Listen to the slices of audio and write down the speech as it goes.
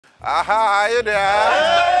Aha, are you there?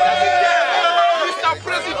 Mr.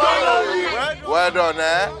 President! Well done,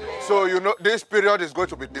 eh? So, you know, this period is going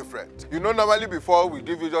to be different. You know, normally before we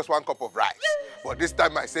give you just 1 cup of rice. But this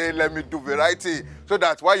time I say, let me do variety. So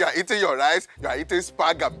that while you're eating your rice, you're eating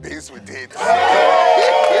spag and beans with it.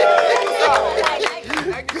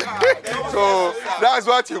 So, that's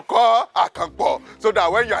what you call akampo. So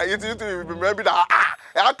that when you're eating, you remember that,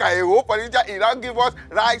 okay, he now give us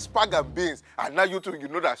rice, spag and beans. And now you too, you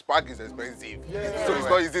know that spag is expensive. Yeah. So it's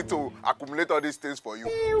not easy to accumulate all these things for you.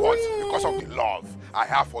 But because of the love I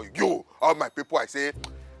have for you, all my people, I say,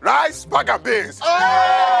 rice, spag and beans. Oh!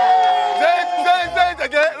 Say it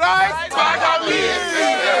again. Rice, spag and beans.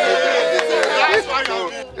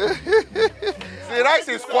 The rice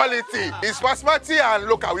is quality. It's basmati and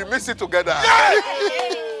local. We mix it together.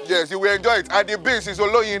 Yes, you will enjoy it. And the beans is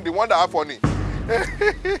oloyin, the one that have honey.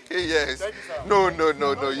 Yes. Thank you, sir. No.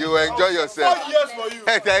 You will enjoy yourself. 4 years for you.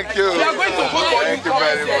 Thank you. We are going to vote for you. Thank you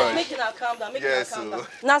very much. Make it calm down. Yes, Calm down.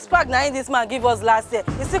 Now spag, now this man give us last year.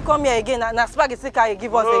 He still come here again. Now spag, he still can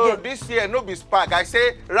give us again. This year no be spag. I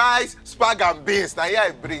say rice, spag and beans. Now here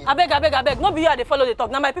I bring. I beg. No be you they follow the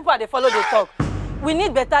talk. Now my people are they follow the talk. We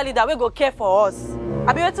need better leader. We go care for us.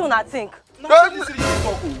 I be waiting on think. Now this is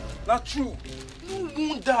talk. Not true. No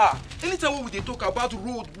wonder. Anytime we talk about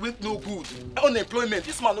road with no good, unemployment,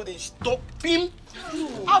 this man know they stop him.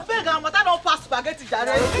 I beg am, but I don't pass spaghetti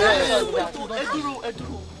jare.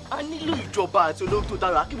 Eduro. A nílò ìjọba àti olórí tó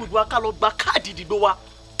dára kí gbogbo wa ká lọ gba káàdì ìdìbò wa.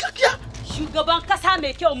 Kíákíá. Shugaban kasa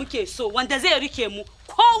mai kyau muke so wanda zai rike mu.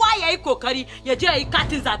 Kowa yayi kokari ya je yayi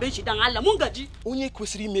katin zaben shi dan Allah mun gaji. Onye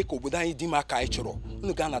kwesịrị ime ka obodo anyị dị mma ka anyị chọrọ.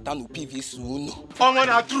 Unu ga-anata no PVC unu. Omo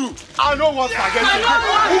na true. I no want spaghetti.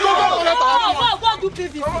 Go do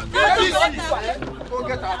PVC. Go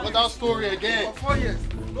get another story again. For 4 years.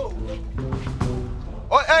 No.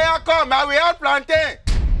 Oh, hey, come. I will help plantain.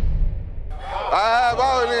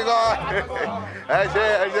 Báwo ni gan? Ẹ ṣé.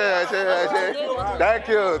 Thank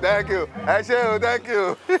you. Ẹ ṣé, thank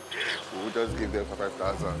you. We'll just give them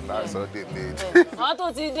 5,000. That's all they need. Wọ́n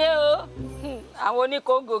tún ti dé o. Àwọn oní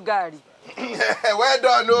Congo gàrí. Well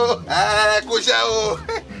done, oh. Kusha,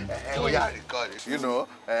 we are recording. You know,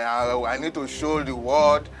 I need to show the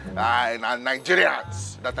world and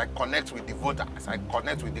Nigerians that I connect with the voters. I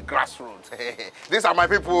connect with the grassroots. These are my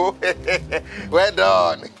people. Well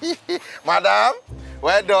done. Madam,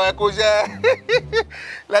 well done, Kusha.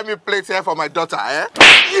 Let me plate here for my daughter, eh?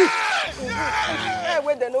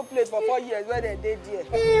 Where they no plate for 4 years, where they did there.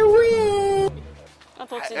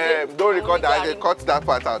 Don't record that. I cut that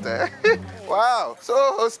part out. Wow, so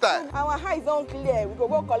hostile. Our eyes don't clear. We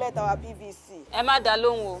go collect our PVC. Ẹ má dá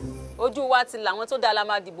lóhùn o. Ojú wa ti là wọ́n tó dá la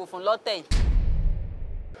máa dìbò fún lọ́tẹ̀ yìí.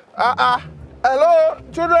 Hello,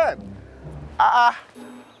 children.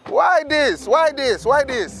 Why this?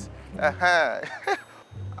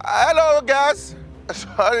 Hello, guys.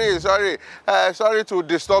 Sorry to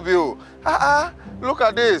disturb you. Look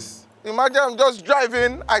at this. Imagine I'm just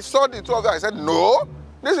driving. I saw the two of you. I said, no,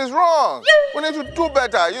 this is wrong. We need to do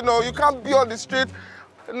better. You know, you can't be on the street.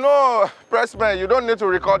 No, pressman, you don't need to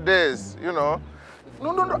record this, you know.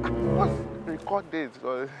 No. What's record this?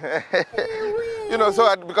 You know,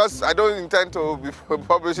 so because I don't intend to be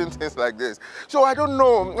publishing things like this. So I don't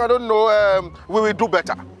know. We will do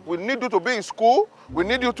better. We need you to be in school. We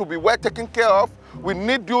need you to be well taken care of. We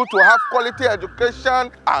need you to have quality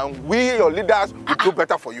education, and we, your leaders, will do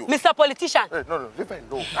better for you. Mr. Politician. Hey, no, leave her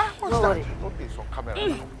alone. What's that? Don't be on camera.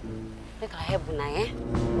 Make I help you now, eh?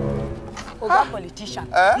 Oga politician.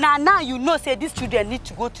 Now you know say these children need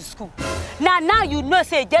to go to school. Now you know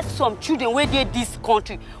say just some children where they this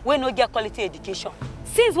country where no get quality education.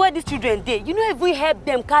 Since where these children dey, you know if we help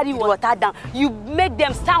them carry water down, you make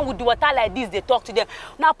them stand with the water like this, they talk to them.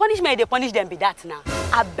 Now punishment they punish them be that now.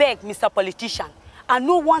 I beg, Mr. Politician. I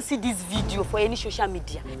no want see this video for any social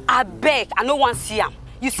media. I beg, I no want see them.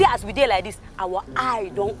 You see, as we dey like this, our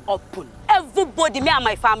eye don't open. Everybody, me and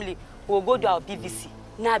my family, will go to our PVC.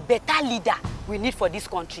 Now, better leader we need for this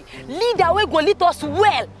country. Leader will go lead us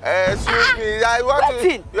well. Excuse me, I want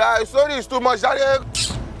to. Your story is too much.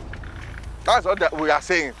 That's what we are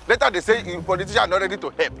saying. Later they say politicians are not ready to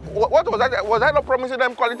help. What was that? Was I not promising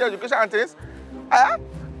them quality education and things?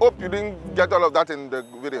 Hope you didn't get all of that in the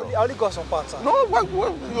video. I only got some parts, sir. No,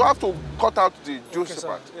 you have to cut out the juicy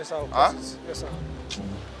part. Yes, sir. Yes, sir.